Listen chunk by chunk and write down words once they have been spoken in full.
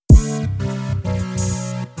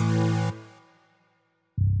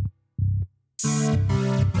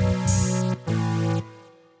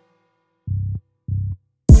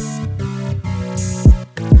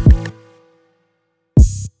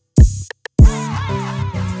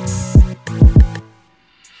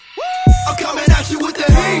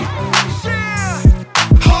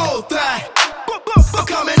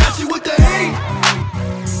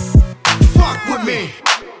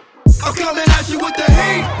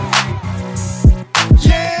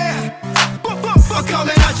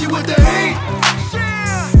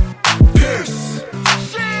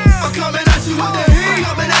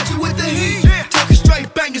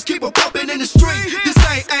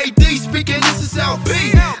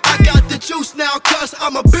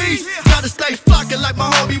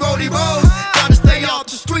shorty rolls. Gotta stay off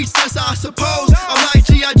the streets, that's I suppose. I'm like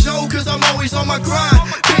G.I. Joe, cause I'm always on my grind.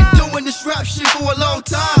 Been doing this rap shit for a long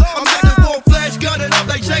time. I'm acting full-fledged, gunning up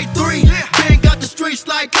like J3. Been got the streets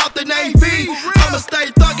like out the Navy. I'ma stay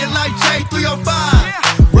thuggin' like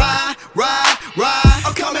J305. Ride, ride, ride.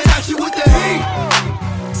 I'm coming at you with the heat.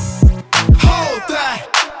 Hold that.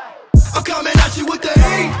 I'm coming at you with the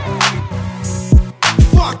heat.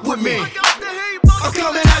 Fuck with me. I'm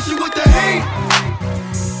coming at you with the heat.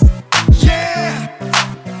 Yeah.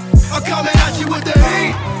 I'm coming at you with the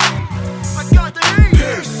heat. I got the heat.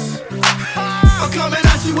 Pierce. I'm coming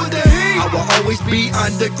at you with the heat. I will always be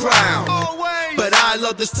underground, but I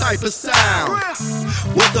love this type of sound.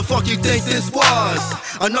 What the fuck you think this was?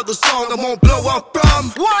 Another song I won't blow up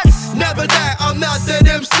from? What? Never that, I'm not that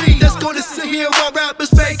MC that's gonna sit here while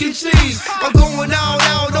rappers making cheese. I'm going out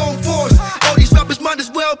on force. All these rappers might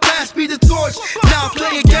as well pass me the torch. Now I'm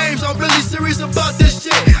playing games, I'm really serious about this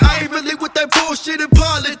shit. I ain't really with that bullshit in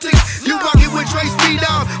politics. You rockin' with Dreace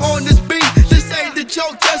Phenom on this beat. This ain't the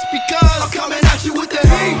joke just because I'm coming at you with the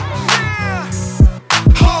heat.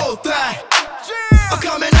 Hold that. I'm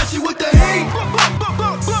coming at you with the heat.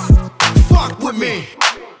 Fuck with me.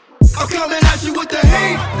 I'm coming at you with the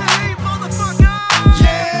heat.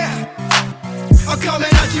 Yeah. I'm coming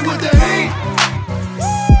at you with the heat.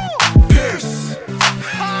 Pierce.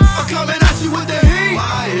 I'm coming at you with the heat.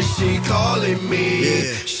 Why is she calling me?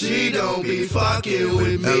 Yeah. She don't be fucking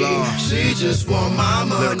with me. LR. She just want my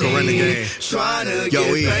money. Lyrical Renegade. Trying to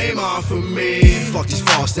Yo, get fame off of me. Fuck these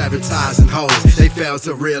false advertising hoes. They fail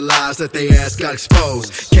to realize that they ass got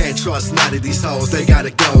exposed. Can't trust none of these hoes, they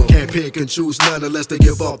gotta go. Can't pick and choose none unless they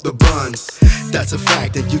give up the buns. That's a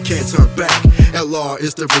fact and you can't turn back. LR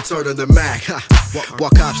is the return of the Mac.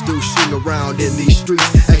 While cops do shooting around in these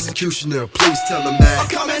streets, executioner, please tell them that I'm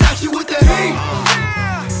coming at you with the heat.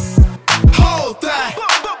 Hold that.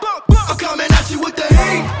 I'm coming at you with the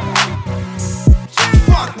heat.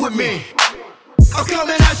 Fuck with me. I'm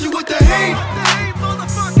coming at you with the heat.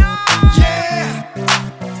 Yeah.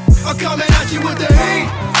 I'm coming at you with the heat.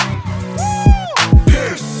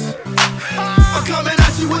 Pierce. I'm coming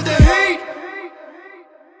at you with the heat.